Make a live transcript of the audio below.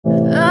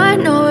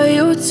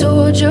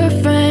told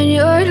your friend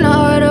you're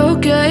not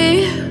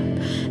okay,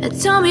 and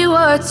tell me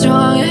what's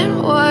wrong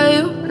and why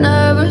you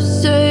never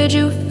said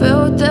you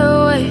felt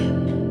that way.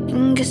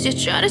 And guess you're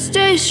trying to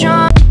stay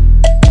strong.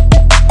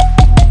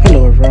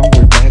 Hello everyone,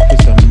 we're back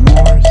with some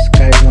more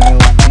Skywell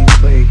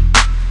gameplay.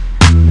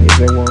 A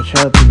very well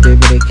shout out to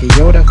David aka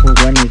Yoda, who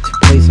wanted to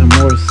play some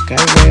more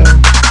Skywell.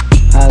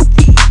 Had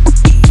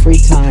free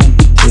time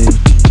to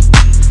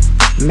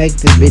make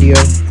this video.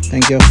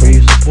 Thank you all for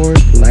your support.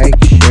 Like,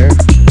 share,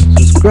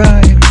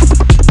 subscribe.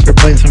 We're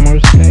playing some more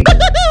Skywell.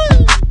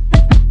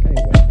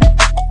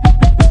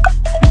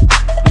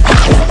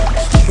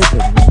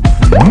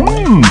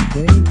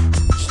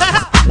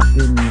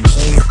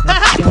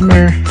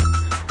 Summer.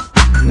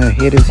 The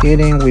heat is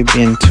hitting. We've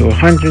been to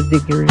 100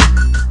 degrees.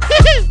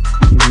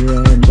 If you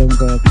don't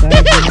go outside,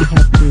 you don't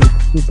have to.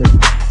 It's super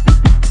hot.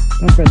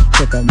 Don't forget to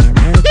check out my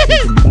merch. You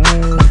can buy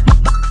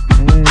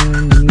and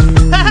new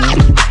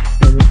merch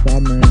for the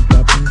summer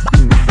dropping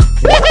soon.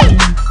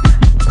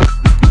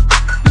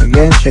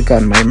 Again, check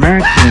out my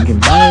merch. You can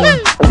buy it.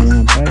 If you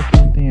want to buy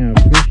something, I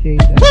appreciate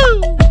that.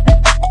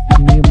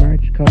 New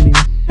merch coming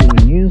soon.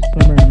 New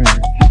summer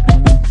merch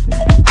coming soon.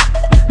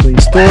 So you're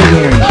still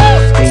hearing it.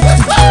 Stay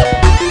tuned.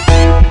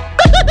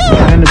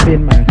 Trying to be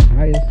in my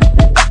highest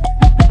score.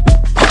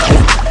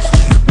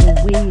 The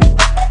whale.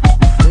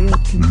 Whale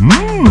can fly.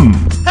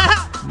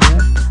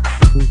 Yep.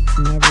 Who's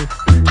never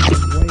seen a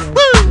whale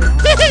fly?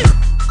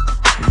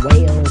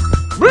 Whales.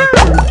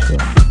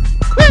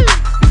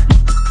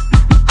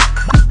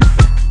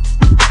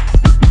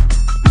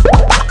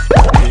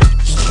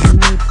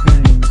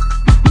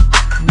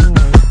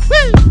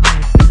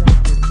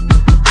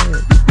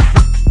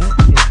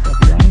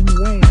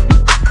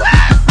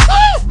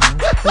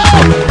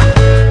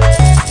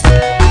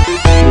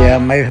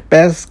 My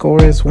best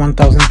score is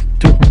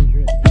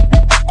 1,200.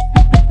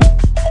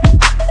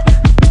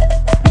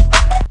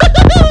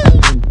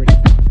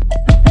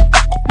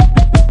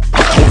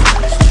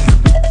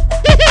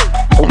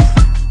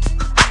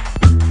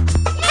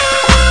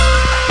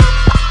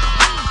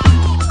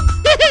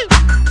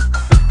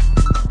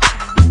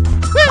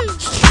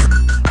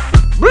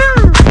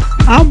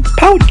 I'm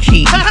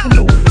Pouchy.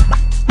 Hello,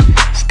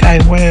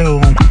 Skywell.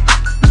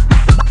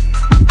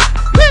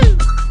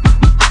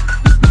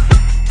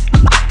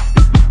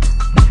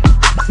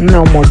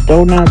 No more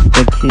donuts.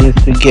 The key is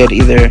to get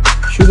either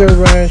sugar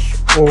rush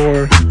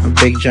or a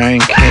big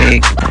giant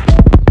cake.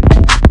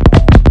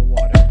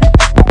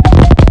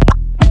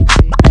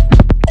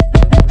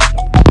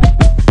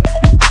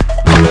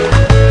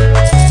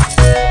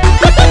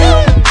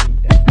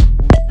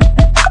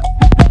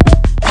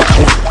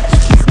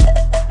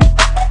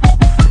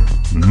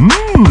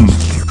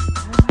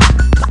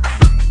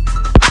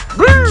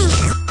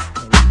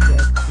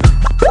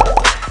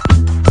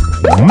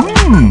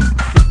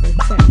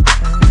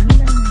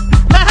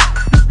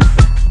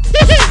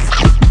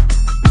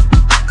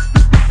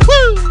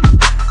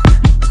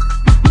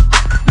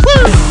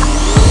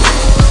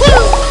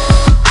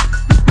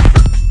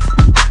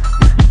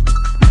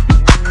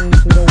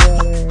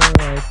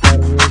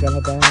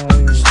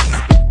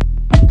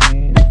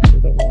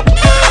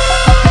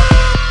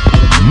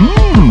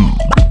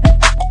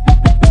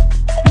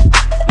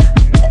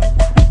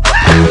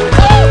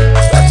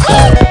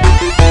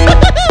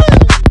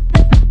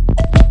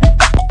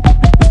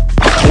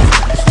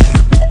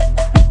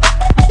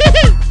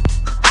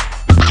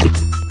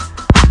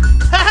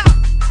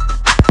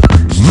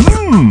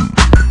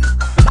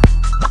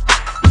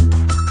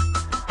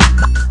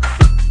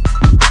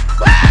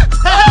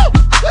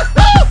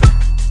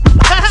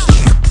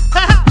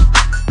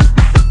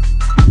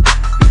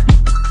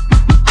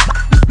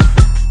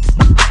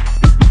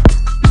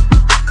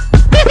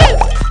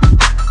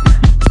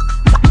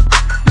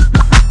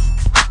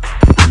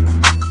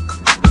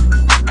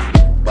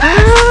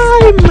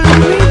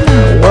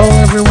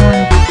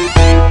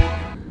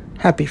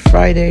 Happy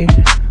Friday.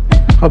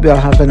 Hope y'all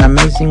have an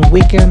amazing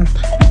weekend.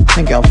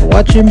 Thank y'all for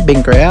watching.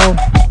 Been great out.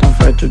 Don't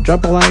forget to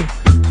drop a like,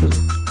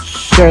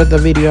 share the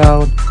video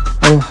out.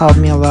 It'll help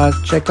me a lot.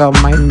 Check out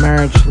my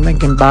merch,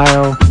 link in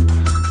bio.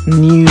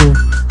 New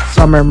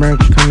summer merch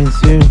coming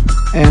soon.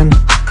 And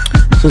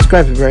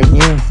subscribe if you're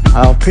new.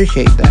 I'll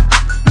appreciate that.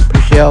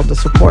 Appreciate all the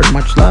support.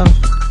 Much love.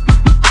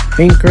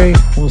 Been great.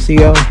 We'll see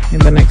y'all in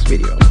the next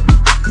video.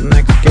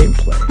 Next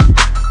gameplay.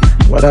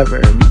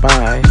 Whatever.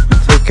 Bye.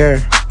 Take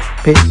care.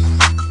 Peace.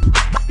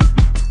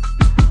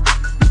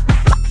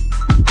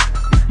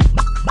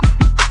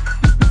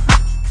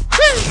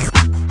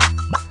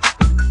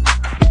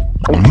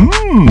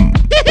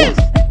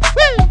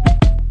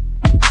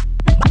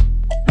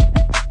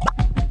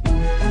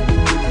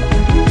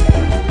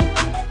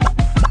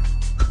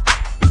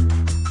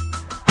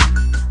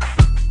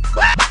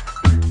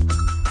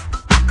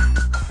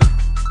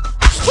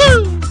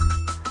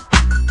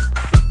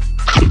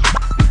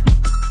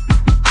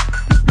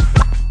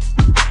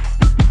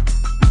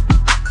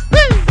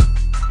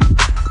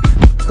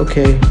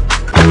 Okay, we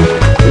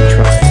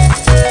try.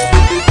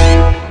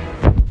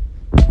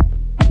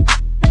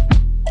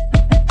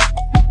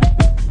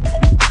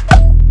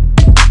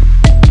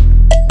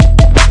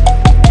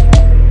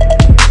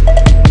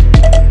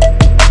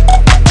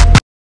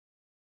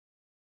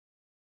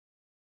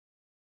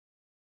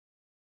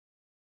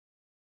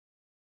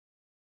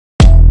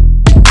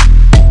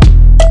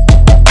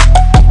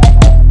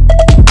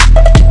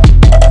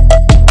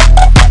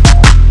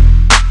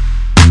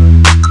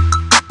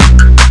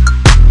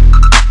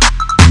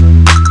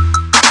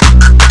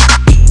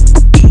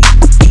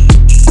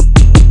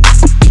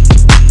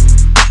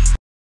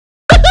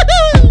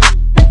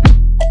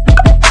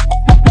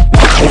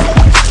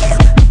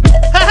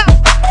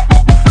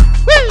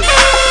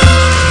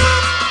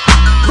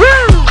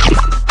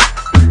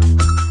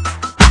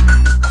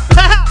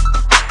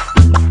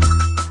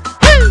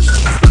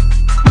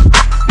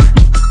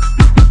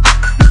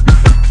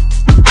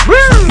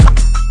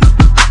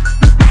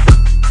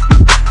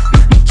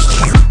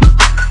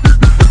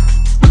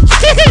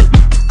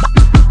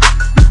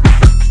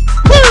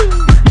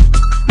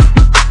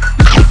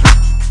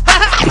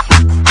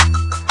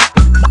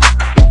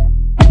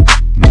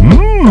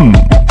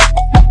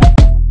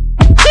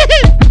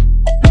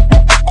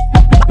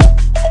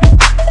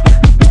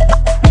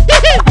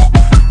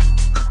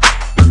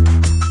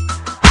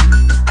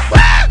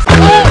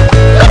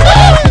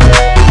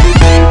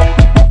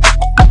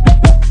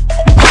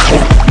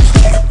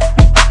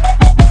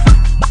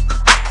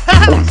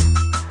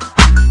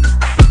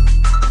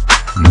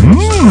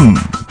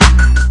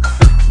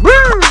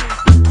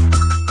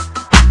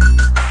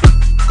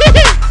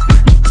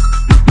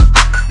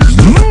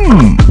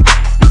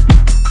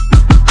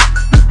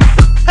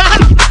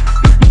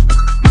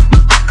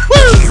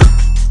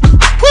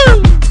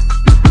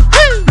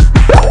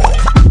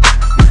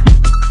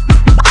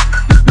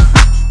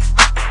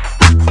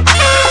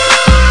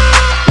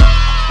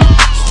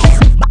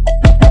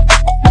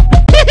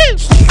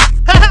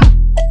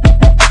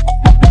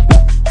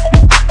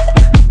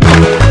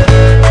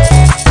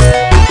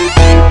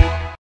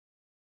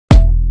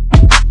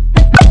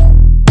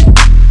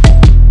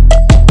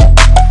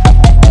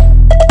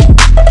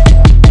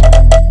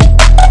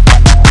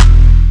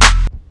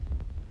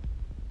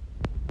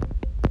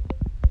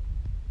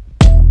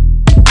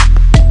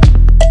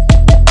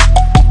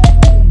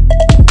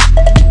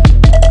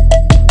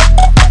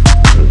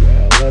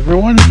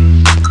 Everyone,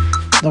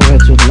 don't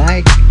forget to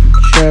like,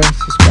 share,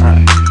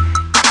 subscribe.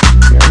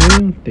 If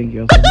you're new, thank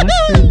you so much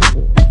for the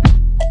support.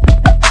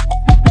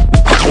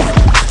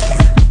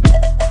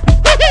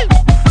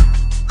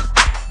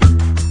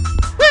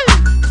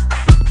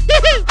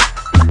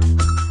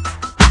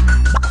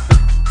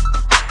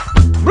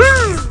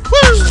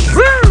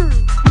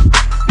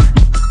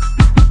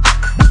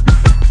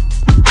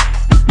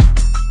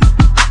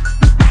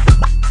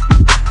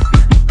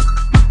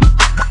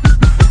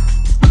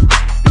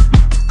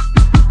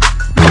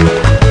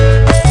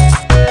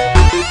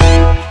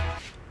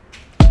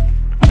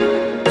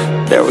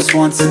 There was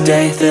once a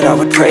day that I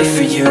would pray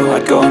for you.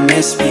 I'd go and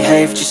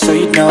misbehave just so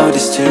you'd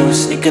notice too.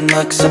 Sneaking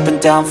looks up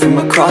and down from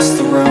across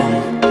the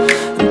room.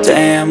 And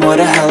damn, what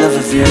a hell of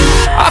a view.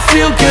 I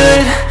feel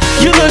good,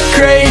 you look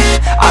great,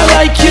 I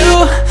like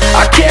you,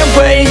 I can't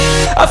wait.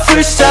 A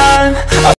first time